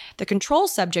 The control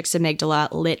subject's amygdala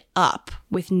lit up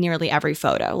with nearly every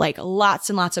photo, like lots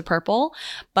and lots of purple,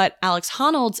 but Alex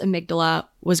Honnold's amygdala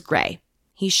was gray.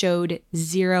 He showed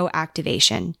zero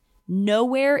activation.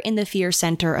 Nowhere in the fear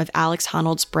center of Alex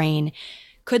Honnold's brain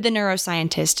could the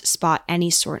neuroscientist spot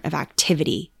any sort of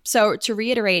activity. So to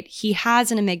reiterate, he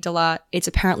has an amygdala. It's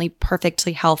apparently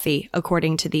perfectly healthy,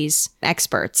 according to these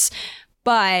experts.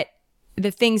 But the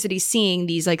things that he's seeing,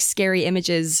 these like scary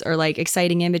images or like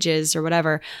exciting images or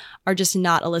whatever, are just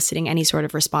not eliciting any sort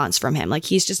of response from him. Like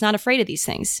he's just not afraid of these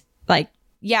things. Like,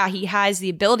 yeah, he has the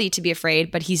ability to be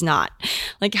afraid, but he's not.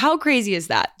 Like, how crazy is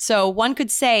that? So one could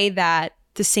say that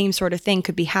the same sort of thing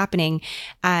could be happening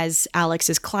as Alex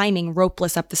is climbing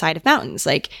ropeless up the side of mountains.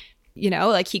 Like,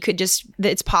 like he could just,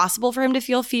 it's possible for him to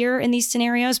feel fear in these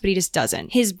scenarios, but he just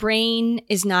doesn't. His brain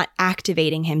is not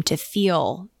activating him to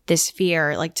feel this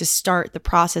fear, like to start the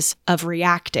process of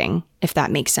reacting, if that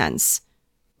makes sense,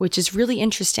 which is really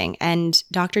interesting. And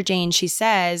Dr. Jane, she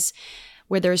says,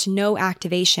 where there's no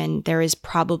activation, there is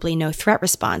probably no threat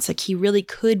response. Like he really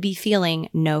could be feeling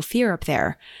no fear up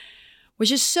there,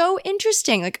 which is so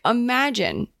interesting. Like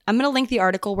imagine, I'm going to link the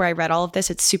article where I read all of this.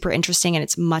 It's super interesting and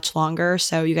it's much longer,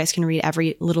 so you guys can read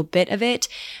every little bit of it.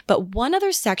 But one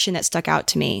other section that stuck out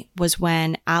to me was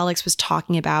when Alex was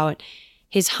talking about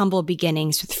his humble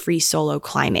beginnings with free solo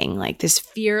climbing, like this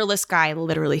fearless guy,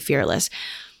 literally fearless.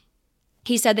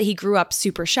 He said that he grew up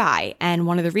super shy, and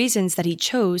one of the reasons that he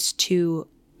chose to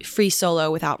free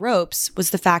solo without ropes was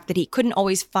the fact that he couldn't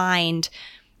always find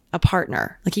a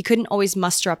partner. Like he couldn't always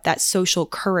muster up that social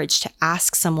courage to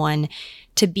ask someone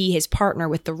to be his partner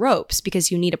with the ropes, because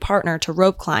you need a partner to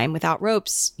rope climb. Without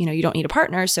ropes, you don't need a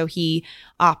partner. So he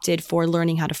opted for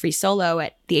learning how to free solo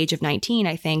at the age of 19,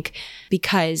 I think,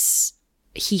 because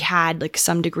he had like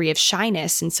some degree of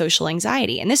shyness and social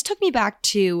anxiety. And this took me back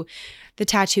to the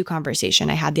tattoo conversation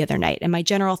I had the other night and my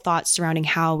general thoughts surrounding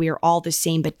how we are all the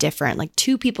same but different. Like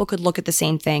two people could look at the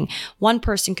same thing. One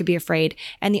person could be afraid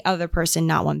and the other person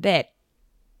not one bit.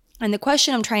 And the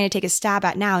question I'm trying to take a stab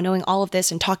at now, knowing all of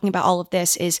this and talking about all of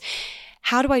this, is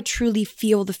how do I truly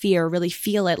feel the fear, really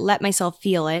feel it, let myself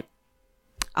feel it?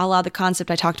 A la the concept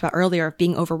I talked about earlier of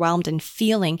being overwhelmed and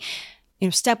feeling.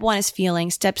 Step 1 is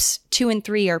feeling. Steps 2 and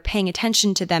 3 are paying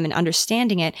attention to them and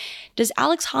understanding it. Does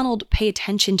Alex Honnold pay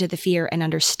attention to the fear and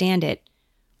understand it?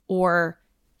 Or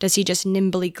does he just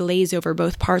nimbly glaze over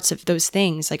both parts of those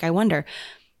things? Like, I wonder.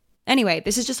 Anyway,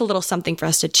 this is just a little something for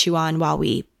us to chew on while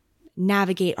we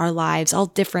navigate our lives, all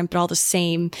different but all the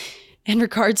same in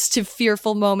regards to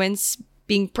fearful moments,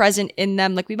 being present in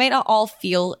them. Like we might not all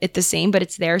feel it the same, but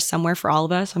it's there somewhere for all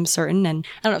of us, I'm certain. And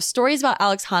I don't know, stories about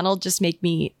Alex Honnold just make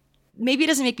me, maybe it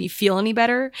doesn't make me feel any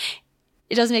better.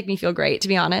 it doesn't make me feel great, to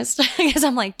be honest, because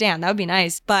I'm like, damn, that would be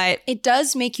nice. But it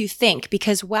does make you think,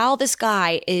 because while this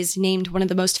guy is named one of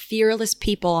the most fearless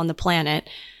people on the planet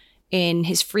in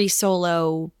his free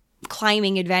solo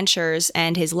climbing adventures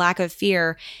and his lack of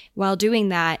fear while doing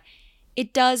that,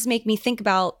 it does make me think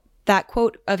about that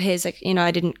quote of his, like, you know,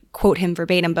 I didn't quote him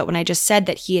verbatim, but when I just said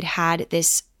that he had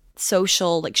this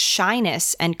social like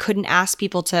shyness and couldn't ask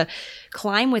people to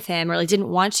climb with him, or like didn't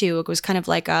want to, it was kind of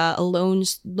like a lone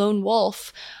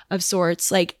wolf of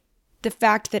sorts. Like the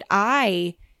fact that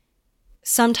I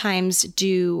sometimes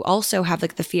do also have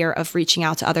like the fear of reaching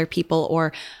out to other people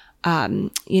or,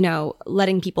 you know,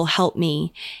 letting people help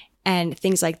me and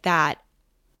things like that.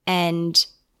 And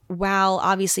while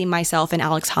obviously myself and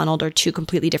Alex Honnold are two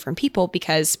completely different people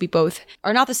because we both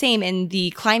are not the same in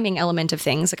the climbing element of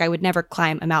things. Like I would never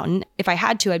climb a mountain. If I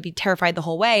had to, I'd be terrified the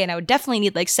whole way. And I would definitely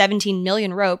need like 17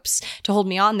 million ropes to hold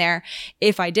me on there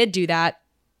if I did do that.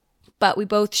 But we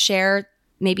both share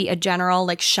maybe a general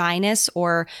like shyness,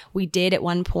 or we did at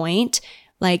one point.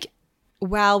 Like,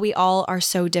 while we all are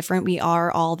so different, we are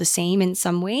all the same in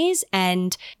some ways.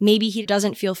 And maybe he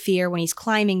doesn't feel fear when he's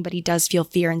climbing, but he does feel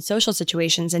fear in social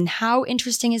situations. And how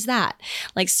interesting is that?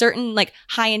 Like certain like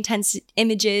high intense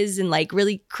images and like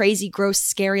really crazy, gross,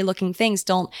 scary looking things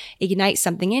don't ignite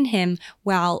something in him,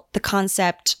 while the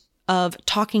concept of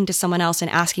talking to someone else and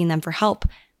asking them for help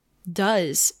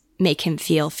does make him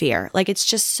feel fear. Like it's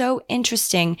just so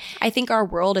interesting. I think our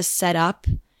world is set up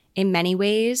in many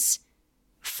ways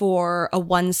for a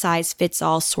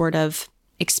one-size-fits-all sort of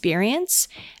experience.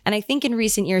 And I think in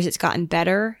recent years, it's gotten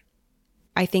better.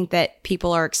 I think that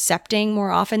people are accepting more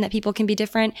often that people can be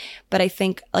different. But I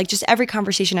think like just every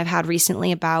conversation I've had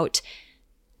recently about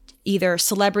either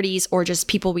celebrities or just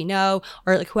people we know,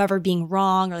 or like whoever being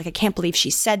wrong, or like, I can't believe she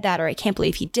said that, or I can't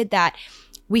believe he did that.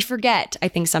 We forget, I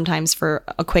think sometimes for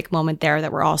a quick moment there,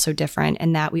 that we're all so different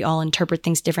and that we all interpret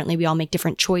things differently. We all make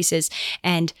different choices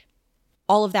and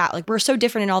all of that. Like we're so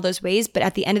different in all those ways, but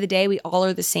at the end of the day, we all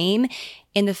are the same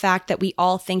in the fact that we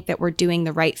all think that we're doing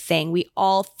the right thing. We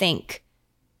all think,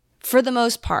 for the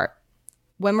most part,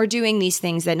 when we're doing these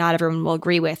things that not everyone will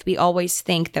agree with, we always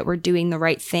think that we're doing the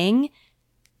right thing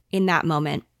in that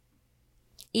moment.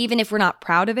 Even if we're not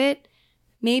proud of it,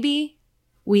 maybe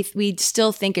we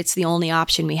still think it's the only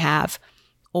option we have,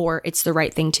 or it's the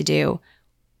right thing to do.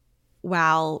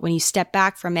 While when you step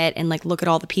back from it and like look at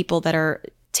all the people that are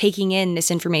taking in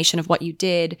this information of what you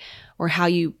did or how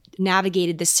you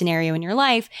navigated this scenario in your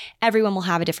life, everyone will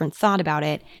have a different thought about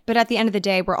it. But at the end of the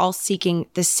day, we're all seeking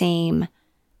the same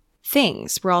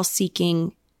things. We're all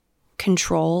seeking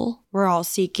control. We're all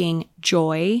seeking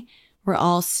joy. We're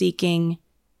all seeking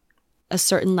a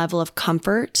certain level of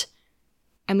comfort.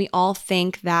 And we all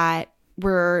think that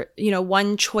we're, you know,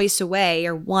 one choice away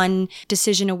or one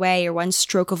decision away or one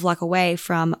stroke of luck away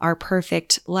from our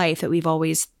perfect life that we've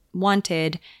always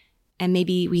wanted, and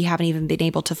maybe we haven't even been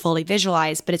able to fully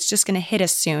visualize, but it's just going to hit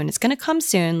us soon. It's going to come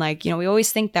soon. Like, you know, we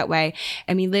always think that way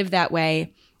and we live that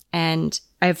way. And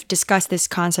I've discussed this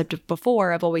concept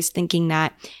before of always thinking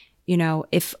that, you know,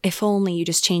 if only you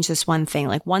just change this one thing,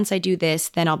 like once I do this,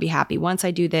 then I'll be happy. Once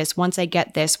I do this, once I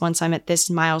get this, once I'm at this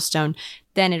milestone,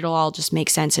 then it'll all just make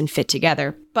sense and fit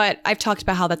together. But I've talked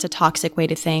about how that's a toxic way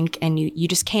to think, and you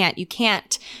just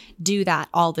can't do that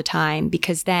all the time,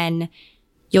 because then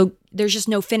there's just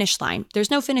no finish line. There's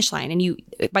no finish line.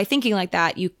 And by thinking like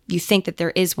that, you think that there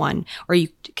is one, or you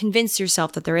convince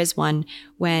yourself that there is one,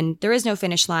 when there is no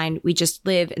finish line. We just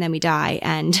live and then we die.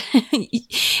 And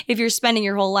if you're spending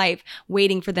your whole life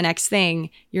waiting for the next thing,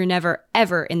 you're never,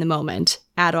 ever in the moment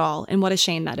at all. And what a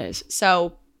shame that is.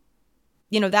 So,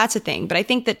 you know, that's a thing. But I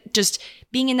think that just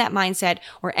being in that mindset,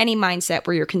 or any mindset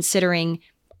where you're considering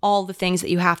all the things that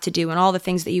you have to do and all the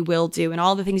things that you will do and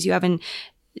all the things you haven't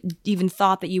even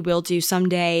thought that you will do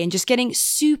someday, and just getting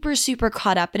super, super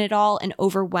caught up in it all and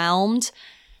overwhelmed.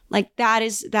 Like that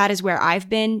is where I've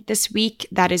been this week.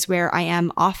 That is where I am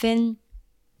often.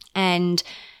 And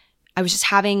I was just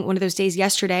having one of those days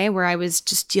yesterday where I was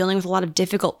just dealing with a lot of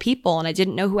difficult people, and I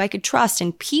didn't know who I could trust.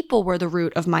 And people were the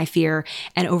root of my fear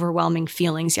and overwhelming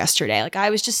feelings yesterday. Like I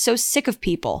was just so sick of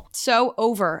people, so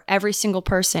over every single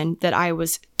person that I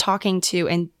was talking to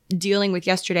and dealing with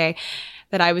yesterday,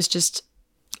 that I was just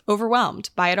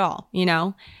overwhelmed by it all, you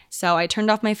know? So I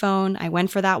turned off my phone. I went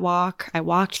for that walk. I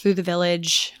walked through the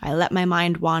village. I let my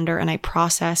mind wander and I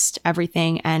processed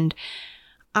everything. And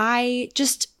I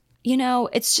just, you know,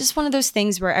 it's just one of those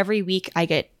things where every week I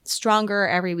get stronger.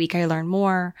 Every week I learn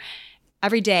more.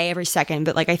 every day, every second,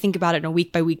 but like I think about it on a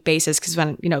week by week basis because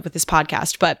when, with this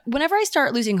podcast. But whenever I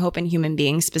start losing hope in human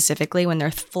beings, specifically when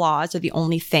their flaws are the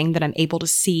only thing that I'm able to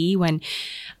see, when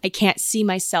I can't see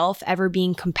myself ever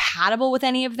being compatible with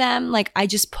any of them, like I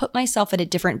just put myself at a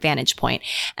different vantage point.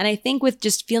 And I think with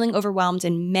just feeling overwhelmed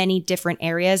in many different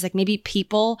areas, like maybe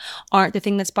people aren't the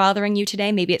thing that's bothering you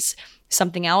today. Maybe it's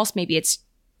something else. Maybe it's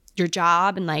your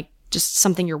job and like just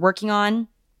something you're working on.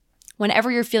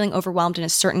 Whenever you're feeling overwhelmed in a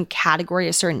certain category,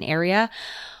 a certain area,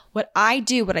 what I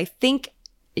think,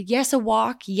 yes, a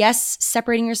walk, yes,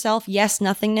 separating yourself, yes,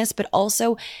 nothingness, but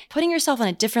also putting yourself on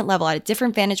a different level, at a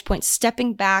different vantage point,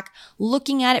 stepping back,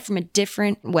 looking at it from a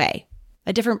different way,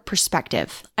 a different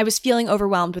perspective. I was feeling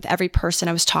overwhelmed with every person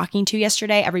I was talking to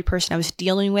yesterday, every person I was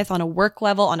dealing with on a work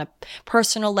level, on a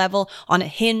personal level, on a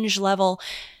Hinge level.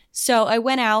 So I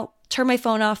went out, turned my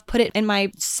phone off, put it in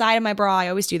my side of my bra. I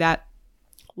always do that.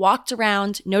 Walked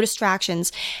around, no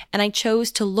distractions, and I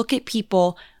chose to look at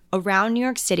people around New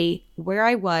York City where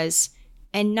I was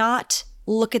and not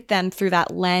look at them through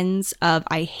that lens of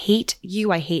I hate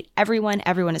you, I hate everyone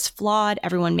is flawed,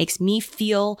 everyone makes me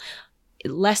feel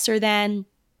lesser than.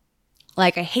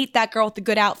 Like, I hate that girl with the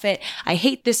good outfit. I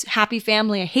hate this happy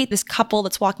family. I hate this couple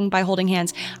that's walking by holding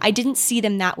hands. I didn't see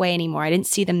them that way anymore. I didn't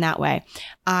see them that way.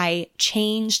 I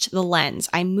changed the lens.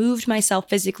 I moved myself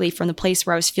physically from the place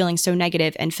where I was feeling so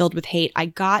negative and filled with hate. I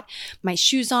got my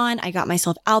shoes on. I got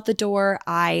myself out the door.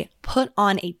 I put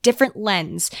on a different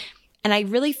lens. And I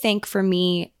really think for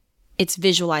me, it's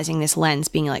visualizing this lens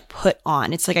being like put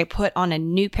on. It's like I put on a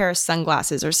new pair of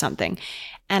sunglasses or something.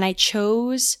 And I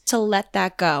chose to let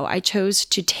that go. I chose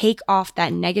to take off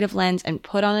that negative lens and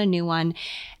put on a new one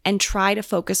and try to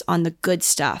focus on the good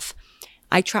stuff.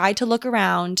 I tried to look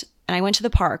around and I went to the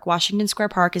park. Washington Square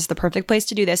Park is the perfect place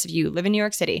to do this if you live in New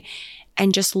York City.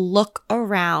 And just look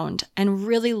around and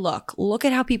really look. Look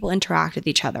at how people interact with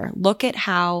each other. Look at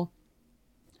how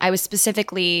I was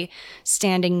specifically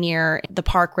standing near the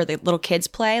park where the little kids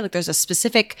play. Like there's a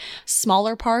specific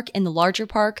smaller park in the larger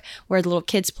park where the little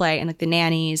kids play and like the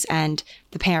nannies and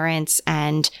the parents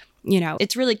and,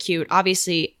 it's really cute.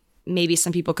 Obviously, maybe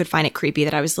some people could find it creepy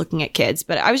that I was looking at kids,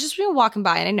 but I was just walking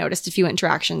by and I noticed a few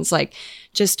interactions, like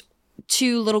just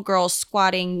two little girls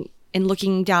squatting and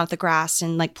looking down at the grass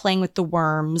and like playing with the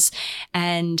worms.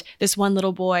 And this one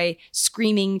little boy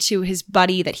screaming to his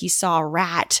buddy that he saw a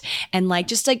rat and like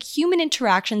just like human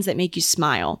interactions that make you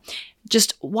smile.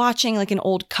 Just watching like an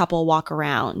old couple walk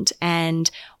around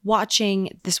and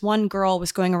watching this one girl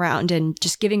was going around and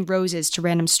just giving roses to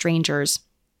random strangers.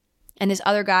 And this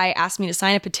other guy asked me to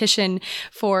sign a petition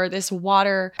for this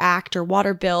water act or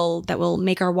water bill that will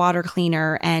make our water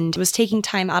cleaner, and was taking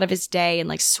time out of his day and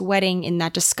like sweating in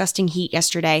that disgusting heat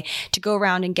yesterday to go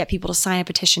around and get people to sign a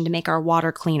petition to make our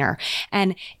water cleaner.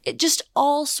 And it just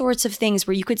all sorts of things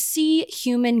where you could see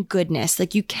human goodness.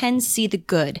 Like you can see the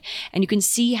good and you can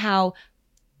see how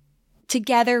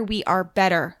together we are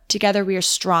better. Together we are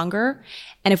stronger.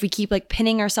 And if we keep like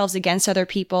pinning ourselves against other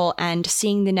people and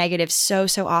seeing the negative so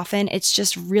often, it's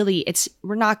just really,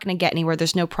 we're not going to get anywhere.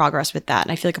 There's no progress with that.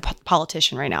 And I feel like a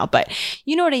politician right now, but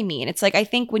you know what I mean? It's like, I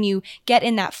think when you get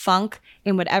in that funk,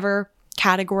 in whatever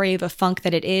category of a funk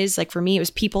that it is, like for me, it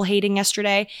was people hating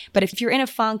yesterday. But if you're in a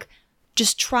funk,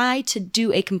 just try to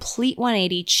do a complete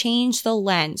 180, change the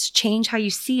lens, change how you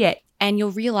see it. And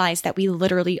you'll realize that we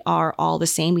literally are all the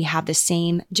same. We have the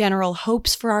same general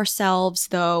hopes for ourselves,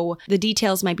 though the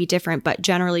details might be different, but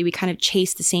generally we kind of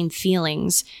chase the same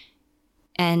feelings.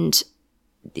 And,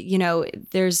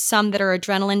 there's some that are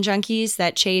adrenaline junkies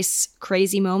that chase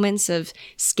crazy moments of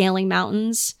scaling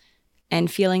mountains and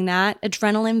feeling that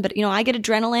adrenaline. But, I get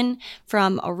adrenaline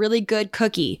from a really good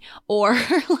cookie or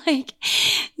like,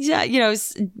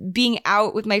 being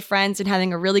out with my friends and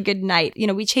having a really good night.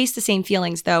 We chase the same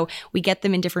feelings, though we get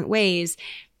them in different ways.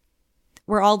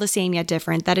 We're all the same yet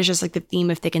different. That is just like the theme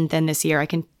of Thick and Thin this year. I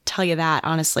can tell you that,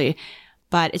 honestly.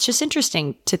 But it's just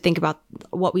interesting to think about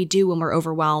what we do when we're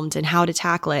overwhelmed and how to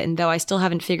tackle it. And though I still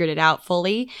haven't figured it out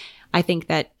fully, I think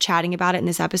that chatting about it in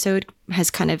this episode has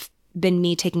kind of been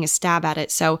me taking a stab at it.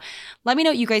 So let me know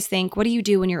what you guys think. What do you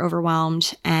do when you're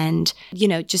overwhelmed? And,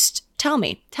 just tell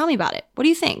me about it. What do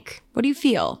you think? What do you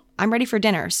feel? I'm ready for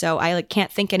dinner, so I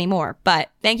can't think anymore. But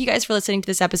thank you guys for listening to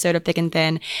this episode of Thick and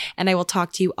Thin, and I will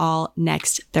talk to you all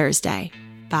next Thursday.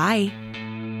 Bye.